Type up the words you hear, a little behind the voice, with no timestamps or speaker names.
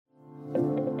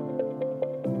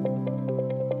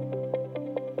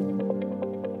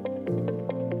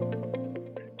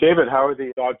David, how are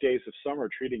the dog days of summer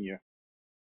treating you?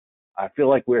 I feel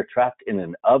like we're trapped in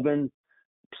an oven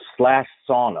slash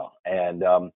sauna, and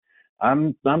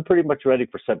I'm pretty much ready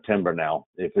for September now.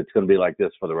 If it's going to be like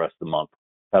this for the rest of the month.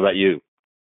 How about you?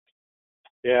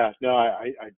 Yeah, no,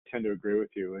 I tend to agree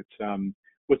with you. It's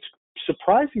what's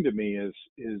surprising to me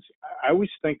is I always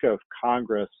think of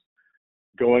Congress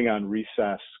going on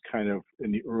recess kind of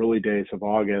in the early days of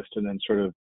August and then sort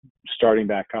of starting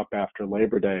back up after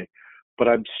Labor Day. But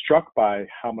I'm struck by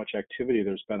how much activity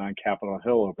there's been on Capitol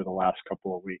Hill over the last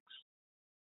couple of weeks.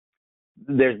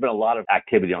 There's been a lot of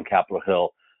activity on Capitol Hill.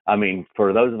 I mean,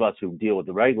 for those of us who deal with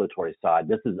the regulatory side,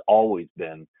 this has always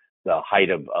been the height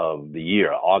of the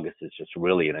year. August is just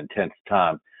really an intense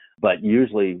time. But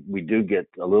usually we do get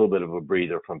a little bit of a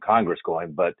breather from Congress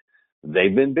going, but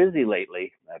they've been busy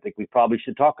lately. I think we probably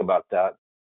should talk about that.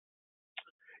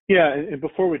 Yeah, and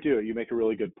before we do, you make a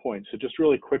really good point. So just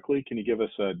really quickly, can you give us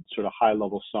a sort of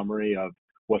high-level summary of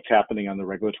what's happening on the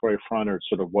regulatory front or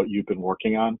sort of what you've been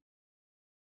working on?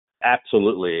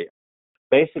 Absolutely.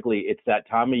 Basically, it's that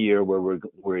time of year where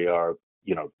we are,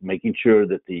 making sure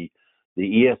that the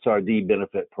ESRD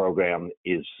benefit program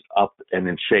is up and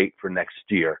in shape for next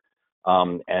year,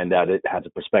 and that it has a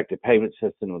prospective payment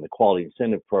system and the quality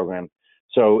incentive program.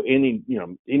 So any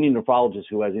nephrologist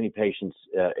who has any patients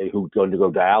who are going to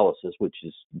go dialysis, which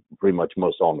is pretty much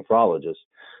most all nephrologists,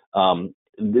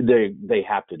 they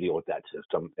have to deal with that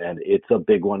system, and it's a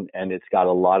big one, and it's got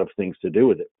a lot of things to do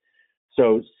with it.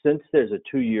 So since there's a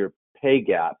 2-year pay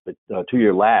gap, a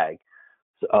 2-year lag,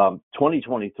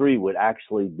 2023 would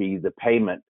actually be the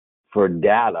payment for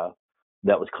data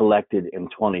that was collected in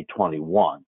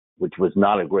 2021, which was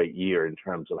not a great year in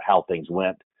terms of how things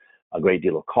went, a great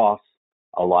deal of costs.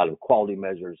 A lot of quality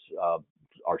measures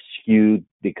are skewed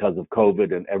because of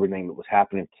COVID and everything that was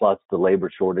happening, plus the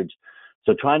labor shortage.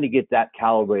 So trying to get that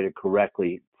calibrated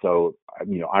correctly so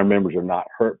our members are not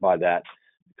hurt by that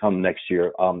come next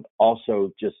year.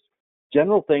 Also, just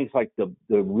general things like the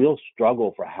real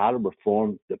struggle for how to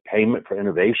reform the payment for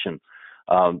innovation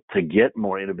to get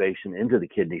more innovation into the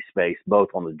kidney space, both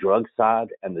on the drug side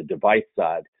and the device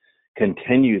side,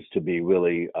 continues to be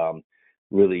really an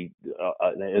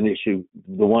issue.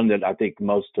 The one that I think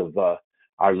most of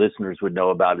our listeners would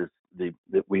know about is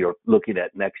that we are looking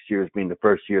at next year as being the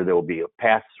first year there will be a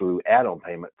pass-through add-on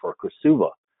payment for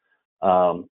Korsuva.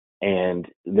 And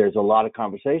there's a lot of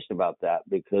conversation about that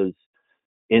because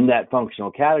in that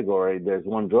functional category, there's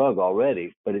one drug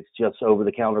already, but it's just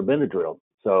over-the-counter Benadryl.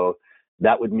 So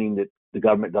that would mean that the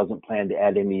government doesn't plan to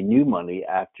add any new money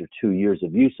after 2 years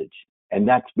of usage. And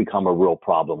that's become a real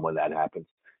problem when that happens.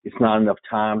 It's not enough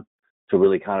time to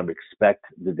really kind of expect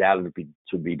the data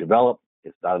to be developed.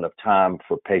 It's not enough time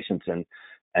for patients and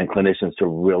clinicians to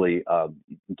really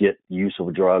get use of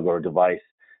a drug or a device.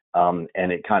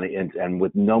 And it kind of ends. And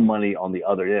with no money on the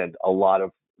other end, a lot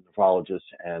of nephrologists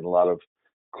and a lot of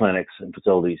clinics and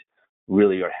facilities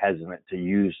really are hesitant to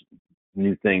use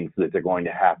new things that they're going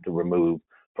to have to remove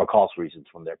for cost reasons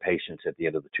from their patients at the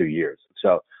end of the 2 years.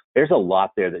 So there's a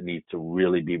lot there that needs to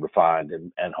really be refined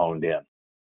and honed in.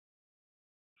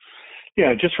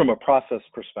 Yeah, just from a process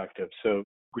perspective. So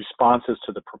responses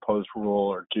to the proposed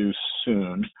rule are due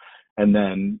soon, and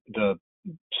then the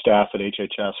staff at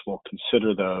HHS will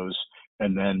consider those,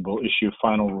 and then we'll issue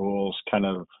final rules kind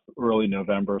of early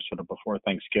November, sort of before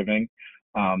Thanksgiving.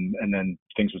 And then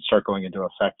things would start going into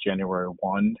effect January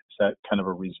 1. Is that kind of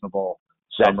a reasonable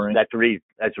summary?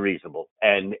 That's reasonable.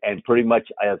 And pretty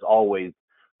much as always,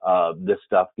 this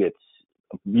stuff gets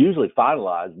usually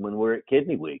finalized when we're at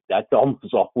Kidney Week. That's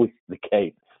almost always the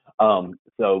case.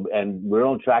 And we're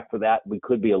on track for that. We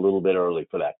could be a little bit early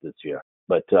for that this year,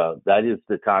 but that is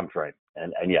the time frame.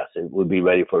 And yes, it would be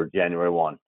ready for January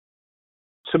 1.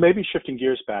 So maybe shifting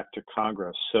gears back to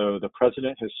Congress. So the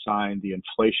president has signed the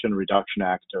Inflation Reduction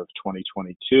Act of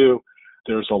 2022.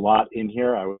 There's a lot in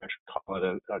here. I would actually call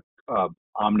it a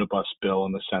omnibus bill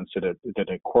in the sense that it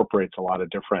incorporates a lot of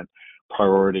different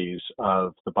priorities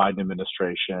of the Biden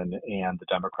administration and the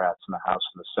Democrats in the House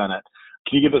and the Senate.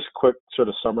 Can you give us a quick sort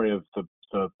of summary of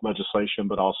the legislation,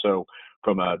 but also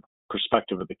from a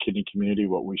perspective of the kidney community,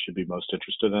 what we should be most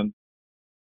interested in?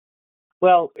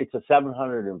 Well, it's a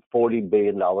 $740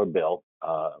 billion bill,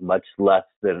 much less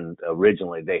than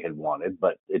originally they had wanted,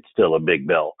 but it's still a big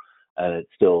bill, and it's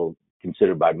still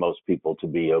considered by most people to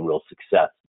be a real success.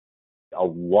 A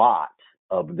lot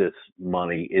of this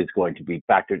money is going to be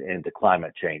factored into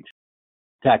climate change.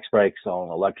 Tax breaks on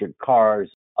electric cars,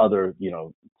 other,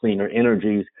 cleaner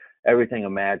energies, everything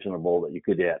imaginable that you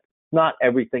could get. Not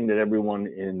everything that everyone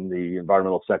in the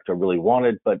environmental sector really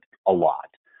wanted, but a lot.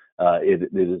 It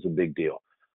is a big deal.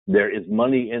 There is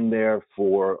money in there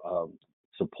for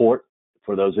support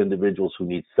for those individuals who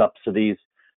need subsidies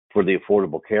for the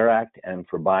Affordable Care Act and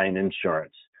for buying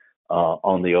insurance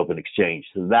on the open exchange.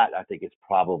 So that, I think, is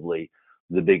probably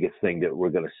the biggest thing that we're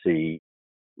going to see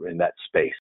in that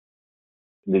space.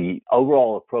 The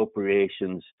overall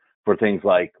appropriations for things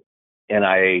like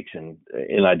NIH and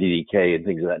NIDDK and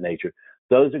things of that nature,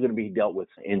 those are going to be dealt with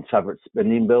in separate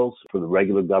spending bills for the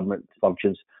regular government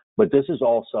functions. But this is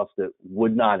all stuff that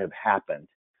would not have happened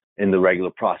in the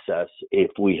regular process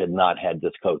if we had not had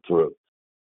this go through.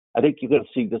 I think you're going to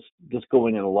see this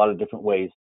going in a lot of different ways.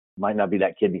 Might not be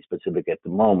that kidney specific at the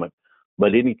moment,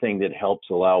 but anything that helps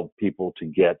allow people to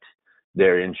get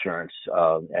their insurance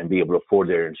and be able to afford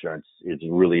their insurance is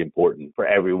really important for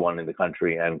everyone in the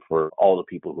country and for all the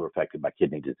people who are affected by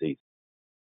kidney disease.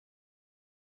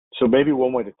 So maybe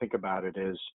one way to think about it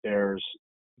is there's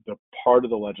the part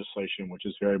of the legislation which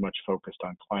is very much focused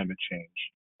on climate change.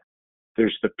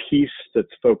 There's the piece that's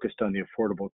focused on the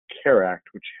Affordable Care Act,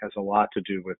 which has a lot to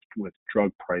do with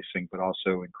drug pricing, but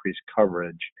also increased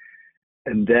coverage.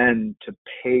 And then to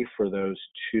pay for those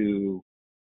two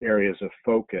areas of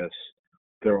focus,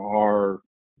 there are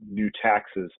new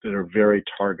taxes that are very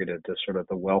targeted to sort of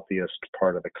the wealthiest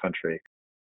part of the country.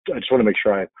 I just want to make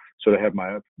sure I sort of have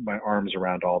my arms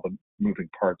around all the moving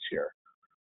parts here.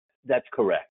 That's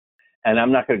correct. And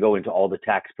I'm not going to go into all the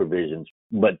tax provisions,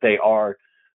 but they are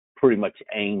pretty much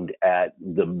aimed at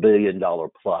the $1 billion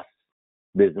plus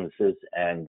businesses,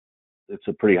 and it's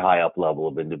a pretty high up level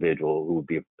of individual who would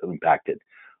be impacted.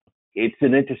 It's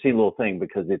an interesting little thing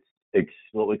because it's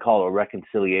what we call a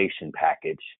reconciliation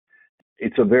package.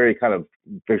 It's a very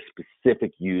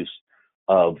specific use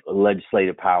of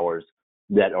legislative powers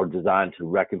that are designed to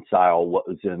reconcile what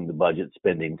was in the budget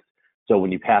spending. So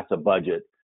when you pass a budget,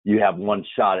 you have one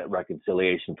shot at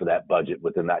reconciliation for that budget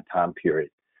within that time period.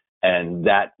 And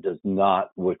that does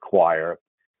not require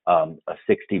a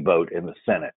 60 vote in the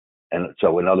Senate. And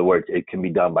so, in other words, it can be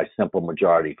done by simple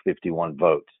majority, 51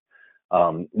 votes,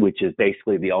 which is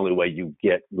basically the only way you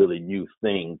get really new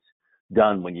things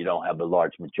done when you don't have a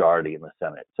large majority in the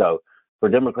Senate. So for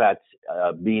Democrats,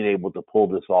 being able to pull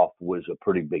this off was a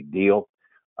pretty big deal.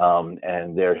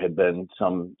 And there had been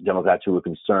some Democrats who were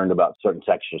concerned about certain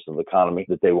sections of the economy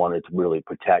that they wanted to really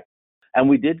protect. And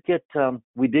we did get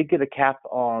a cap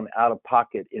on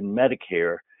out-of-pocket in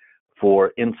Medicare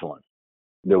for insulin.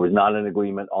 There was not an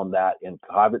agreement on that in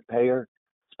private payer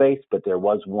space, but there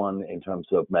was one in terms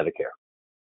of Medicare.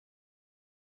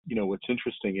 You know, what's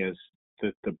interesting is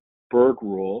that the Byrd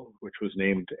Rule, which was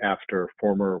named after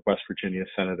former West Virginia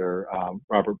Senator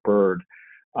Robert Byrd,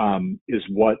 is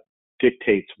what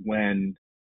dictates when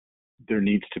there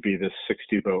needs to be this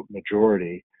 60-vote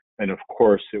majority. And of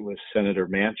course, it was Senator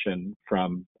Manchin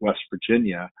from West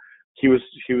Virginia. He was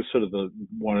sort of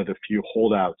one of the few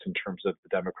holdouts in terms of the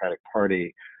Democratic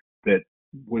Party that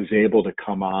was able to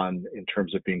come on in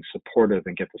terms of being supportive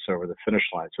and get this over the finish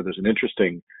line. So there's an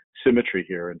interesting symmetry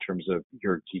here in terms of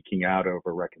you're geeking out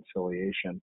over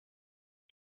reconciliation.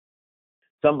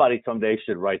 Somebody someday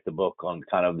should write the book on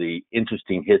kind of the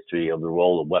interesting history of the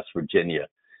role of West Virginia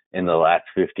in the last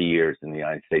 50 years in the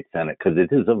United States Senate, because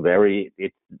it is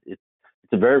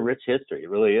it's a very rich history. It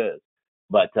really is.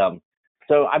 But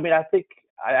so I mean, I think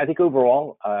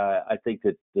overall, I think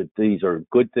that these are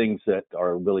good things that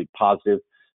are really positive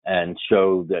and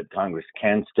show that Congress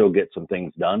can still get some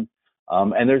things done.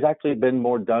 And there's actually been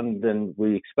more done than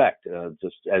we expect,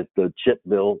 just as the chip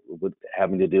bill with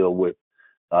having to deal with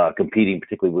competing,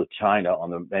 particularly with China on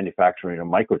the manufacturing of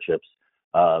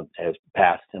microchips, has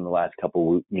passed in the last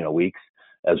couple weeks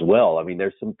as well. I mean,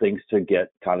 there's some things to get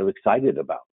kind of excited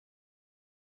about.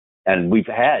 And we've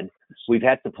had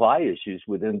supply issues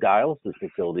within dialysis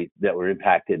facilities that were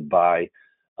impacted by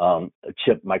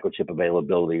microchip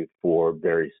availability for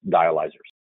various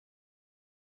dialyzers.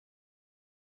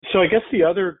 So I guess the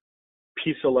other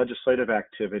piece of legislative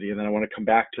activity, and then I want to come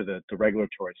back to the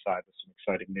regulatory side with some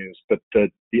exciting news, but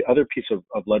the other piece of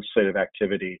legislative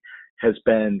activity has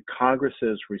been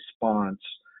Congress's response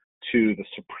to the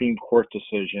Supreme Court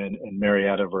decision in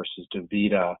Marietta versus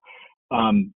DaVita.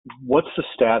 What's the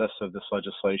status of this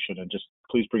legislation? And just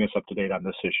please bring us up to date on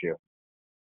this issue.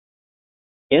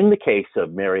 In the case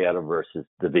of Marietta versus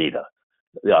DaVita,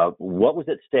 what was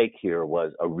at stake here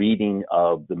was a reading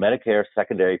of the Medicare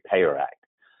Secondary Payer Act.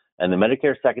 And the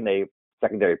Medicare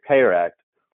Secondary Payer Act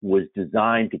was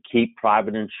designed to keep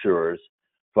private insurers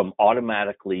from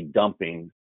automatically dumping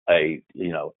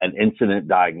an incident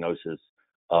diagnosis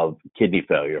of kidney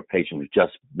failure, a patient who's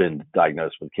just been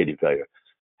diagnosed with kidney failure,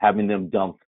 having them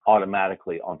dumped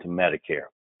automatically onto Medicare.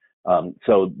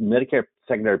 So Medicare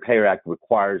Secondary Payer Act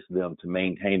requires them to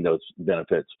maintain those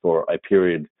benefits for a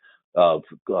period of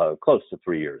close to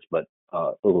 3 years, but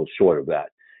a little short of that.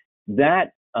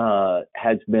 That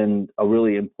has been a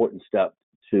really important step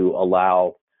to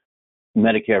allow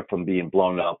Medicare from being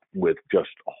blown up with just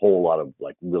a whole lot of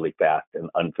like really fast and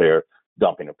unfair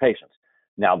dumping of patients.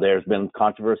 Now, there's been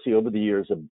controversy over the years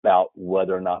about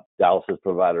whether or not dialysis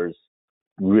providers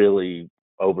really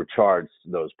overcharged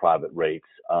those private rates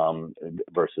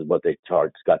versus what they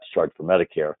got to charge for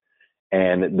Medicare.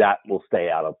 And that will stay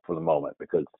out of for the moment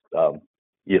because,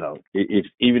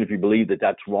 even if you believe that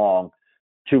that's wrong,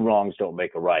 two wrongs don't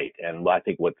make a right. And I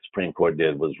think what the Supreme Court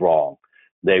did was wrong.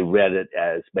 They read it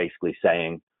as basically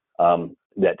saying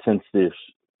that since this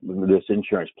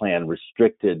insurance plan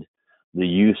restricted the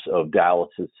use of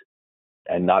dialysis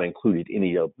and not included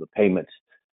any of the payments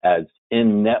as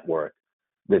in network,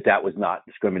 that was not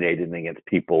discriminating against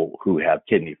people who have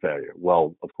kidney failure.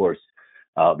 Well, of course,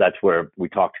 that's where we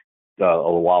talked a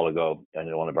little while ago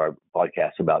in one of our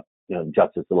podcasts about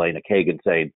Justice Elena Kagan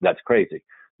saying that's crazy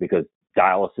because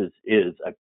dialysis is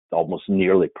almost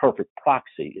nearly perfect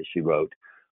proxy, as she wrote,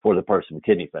 for the person with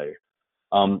kidney failure.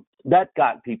 That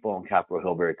got people on Capitol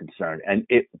Hill very concerned, and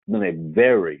it's been a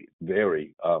very,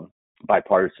 very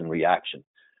bipartisan reaction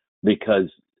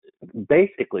because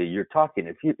basically you're talking,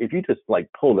 if you just like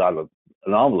pulled out of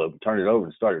an envelope and turned it over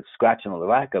and started scratching on the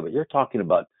back of it, you're talking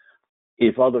about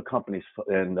if other companies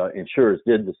and insurers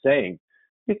did the same,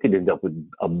 you could end up with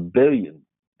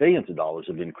billions of dollars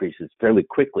of increases fairly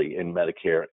quickly in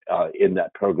Medicare in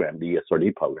that program, the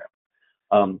ESRD program.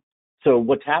 So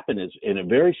what's happened is in a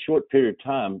very short period of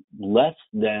time,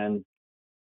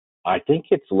 I think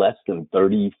it's less than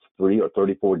 33 or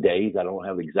 34 days, I don't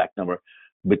have the exact number,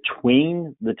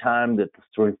 between the time that the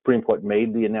Supreme Court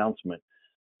made the announcement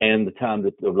and the time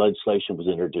that the legislation was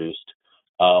introduced.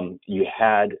 You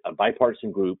had a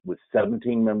bipartisan group with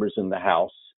 17 members in the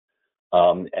House,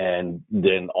 and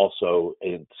then also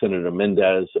Senator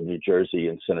Mendez of New Jersey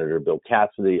and Senator Bill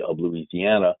Cassidy of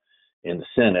Louisiana in the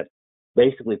Senate,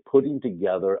 basically putting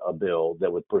together a bill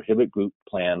that would prohibit group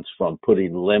plans from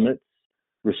putting limits,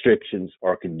 restrictions,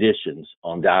 or conditions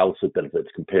on dialysis benefits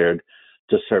compared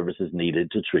to services needed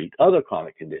to treat other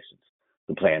chronic conditions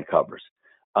the plan covers.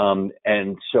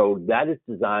 And so that is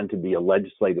designed to be a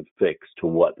legislative fix to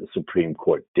what the Supreme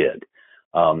Court did.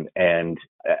 And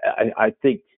I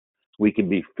think we can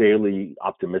be fairly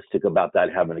optimistic about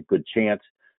that having a good chance.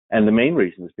 And the main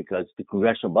reason is because the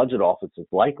Congressional Budget Office is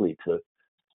likely to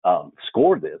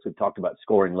score this. We've talked about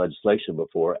scoring legislation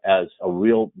before as a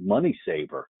real money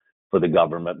saver for the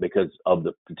government because of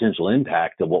the potential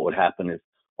impact of what would happen if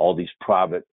all these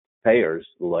private payers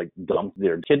like dump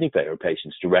their kidney failure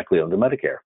patients directly onto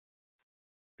Medicare.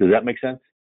 Does that make sense?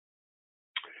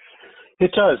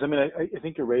 It does. I mean, I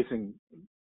think you're raising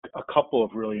a couple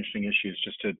of really interesting issues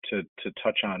just to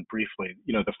touch on briefly.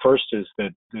 The first is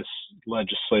that this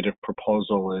legislative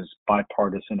proposal is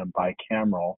bipartisan and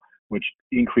bicameral, which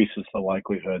increases the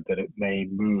likelihood that it may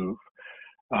move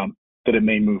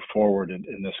forward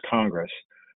in this Congress.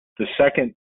 The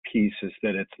second piece is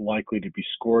that it's likely to be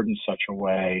scored in such a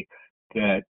way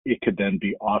that it could then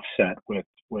be offset with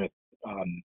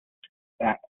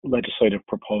legislative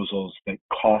proposals that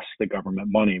cost the government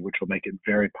money, which will make it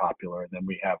very popular. And then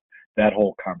we have that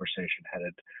whole conversation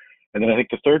headed. And then I think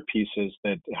the third piece is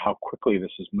that how quickly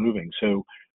this is moving. So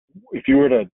if you were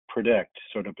to predict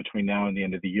sort of between now and the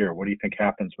end of the year, what do you think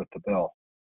happens with the bill?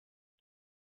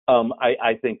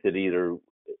 I think that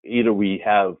either we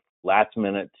have last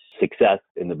minute success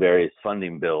in the various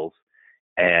funding bills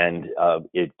and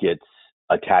it gets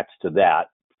attached to that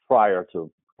prior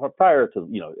to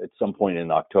at some point in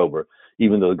October,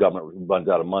 even though the government runs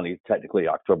out of money, technically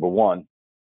October 1,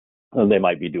 they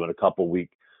might be doing a couple week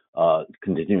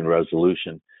continuing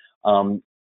resolution. I'm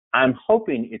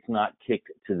hoping it's not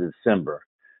kicked to December,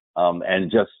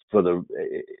 and just for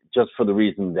the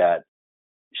reason that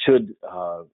should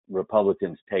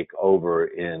Republicans take over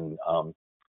in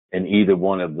either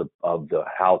one of the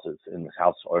houses, in the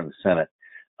House or in the Senate,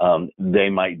 they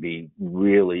might be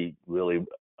really, really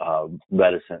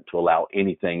reticent to allow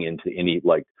anything into any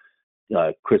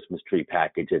Christmas tree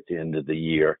package at the end of the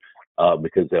year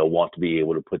because they'll want to be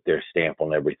able to put their stamp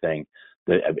on everything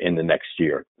in the next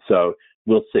year. So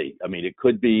we'll see. I mean, it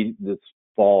could be this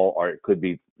fall or it could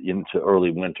be into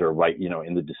early winter, right,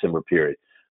 in the December period.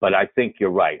 But I think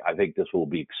you're right. I think this will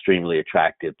be extremely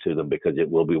attractive to them because it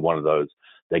will be one of those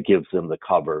that gives them the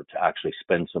cover to actually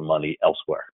spend some money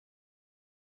elsewhere.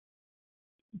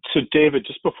 So, David,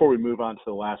 just before we move on to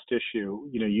the last issue,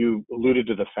 you alluded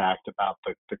to the fact about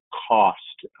the cost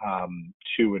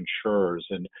to insurers,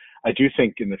 and I do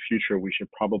think in the future we should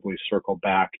probably circle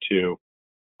back to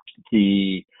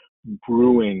the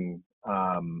brewing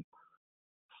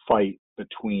fight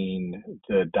between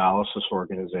the dialysis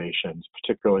organizations,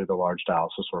 particularly the large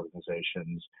dialysis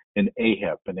organizations, and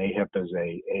AHIP. And AHIP is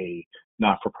a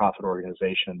not-for-profit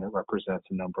organization that represents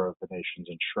a number of the nation's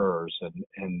insurers.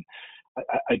 And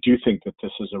I do think that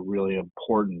this is a really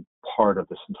important part of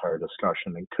this entire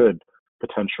discussion and could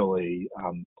potentially,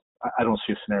 I don't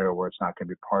see a scenario where it's not going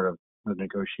to be part of the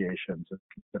negotiations and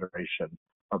consideration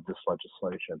of this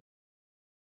legislation.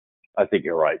 I think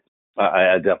you're right.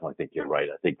 I definitely think you're right.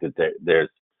 I think that there's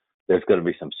going to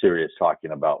be some serious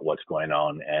talking about what's going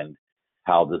on and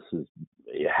how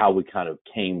we kind of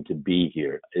came to be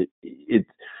here.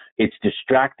 It's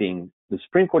distracting. The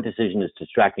Supreme Court decision is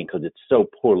distracting because it's so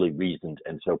poorly reasoned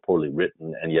and so poorly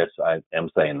written. And yes, I am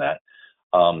saying that.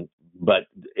 But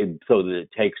so that it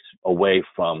takes away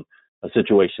from a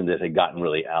situation that had gotten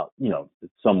really out,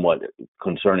 somewhat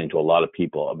concerning to a lot of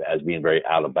people as being very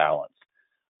out of balance.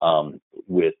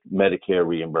 With Medicare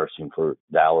reimbursing for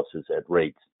dialysis at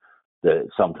rates that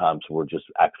sometimes were just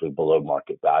actually below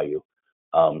market value,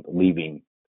 leaving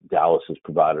dialysis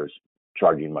providers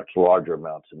charging much larger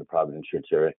amounts in the private insurance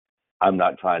area. I'm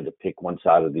not trying to pick one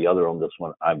side or the other on this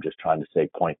one. I'm just trying to say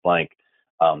point blank,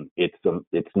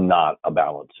 it's not a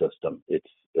balanced system. It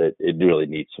really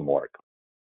needs some work.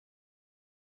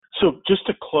 So just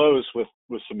to close with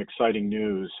some exciting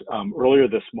news, earlier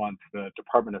this month, the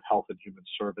Department of Health and Human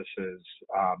Services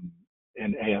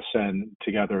and ASN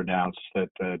together announced that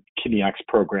the KidneyX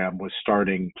program was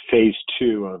starting phase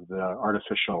 2 of the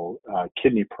Artificial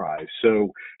Kidney Prize.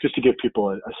 So just to give people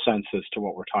a sense as to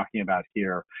what we're talking about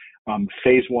here,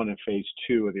 phase 1 and phase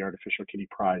 2 of the Artificial Kidney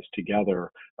Prize together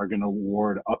are going to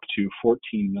award up to $14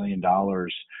 million.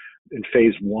 In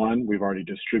phase 1, we've already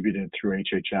distributed through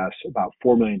HHS about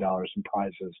 $4 million in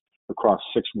prizes across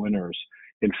 6 winners.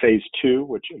 In phase 2,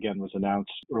 which again was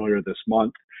announced earlier this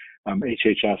month,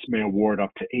 HHS may award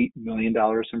up to $8 million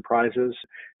in prizes.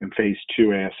 In phase 2,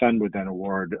 ASN would then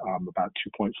award about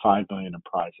 $2.5 million in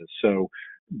prizes. So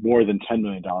more than $10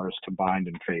 million combined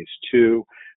in phase 2.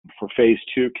 For phase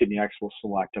 2, KidneyX will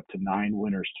select up to 9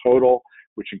 winners total,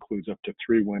 which includes up to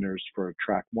 3 winners for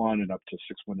track 1 and up to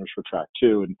 6 winners for track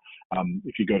 2. And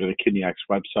if you go to the KidneyX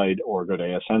website or go to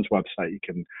ASN's website, you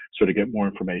can sort of get more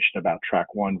information about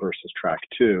track 1 versus track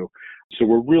 2. So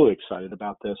we're really excited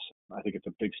about this. I think it's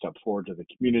a big step forward to the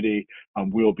community.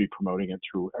 We'll be promoting it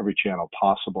through every channel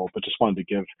possible, but just wanted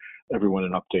to give everyone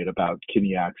an update about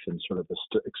KidneyX and sort of this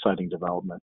exciting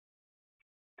development.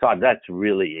 Todd, that's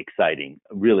really exciting,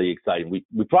 really exciting.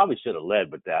 We probably should have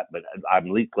led with that, but I'm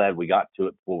at least glad we got to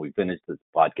it before we finished this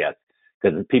podcast,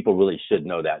 because people really should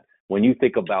know that. When you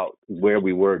think about where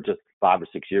we were just 5 or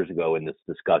 6 years ago in this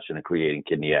discussion of creating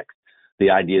KidneyX,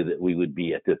 the idea that we would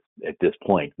be at this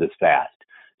point this fast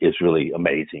is really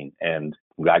amazing. And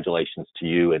congratulations to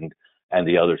you and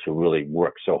the others who really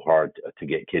worked so hard to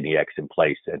get KidneyX in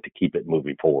place and to keep it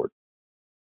moving forward.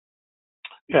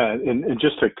 Yeah, and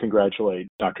just to congratulate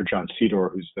Dr. John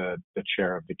Sedor, who's the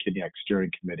chair of the KidneyX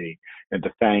Steering Committee, and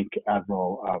to thank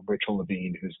Admiral Rachel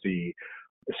Levine, who's the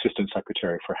Assistant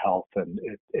Secretary for Health at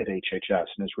HHS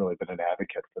and has really been an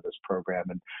advocate for this program.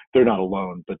 And they're not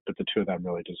alone, but the two of them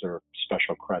really deserve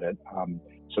special credit.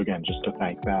 So again, just to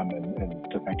thank them and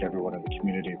to thank everyone in the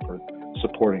community for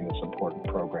supporting this important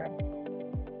program.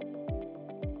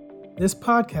 This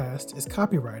podcast is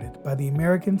copyrighted by the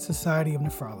American Society of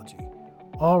Nephrology.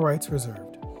 All rights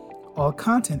reserved. All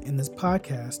content in this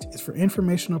podcast is for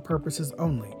informational purposes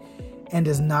only and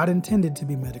is not intended to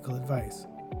be medical advice.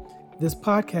 This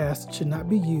podcast should not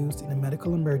be used in a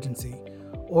medical emergency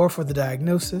or for the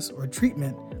diagnosis or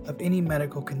treatment of any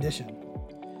medical condition.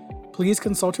 Please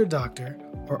consult your doctor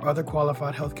or other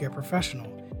qualified healthcare professional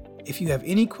if you have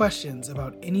any questions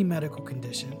about any medical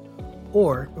condition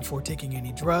or before taking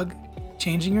any drug,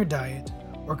 changing your diet,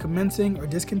 or commencing or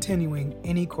discontinuing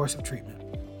any course of treatment.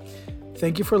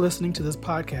 Thank you for listening to this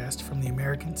podcast from the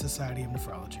American Society of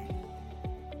Nephrology.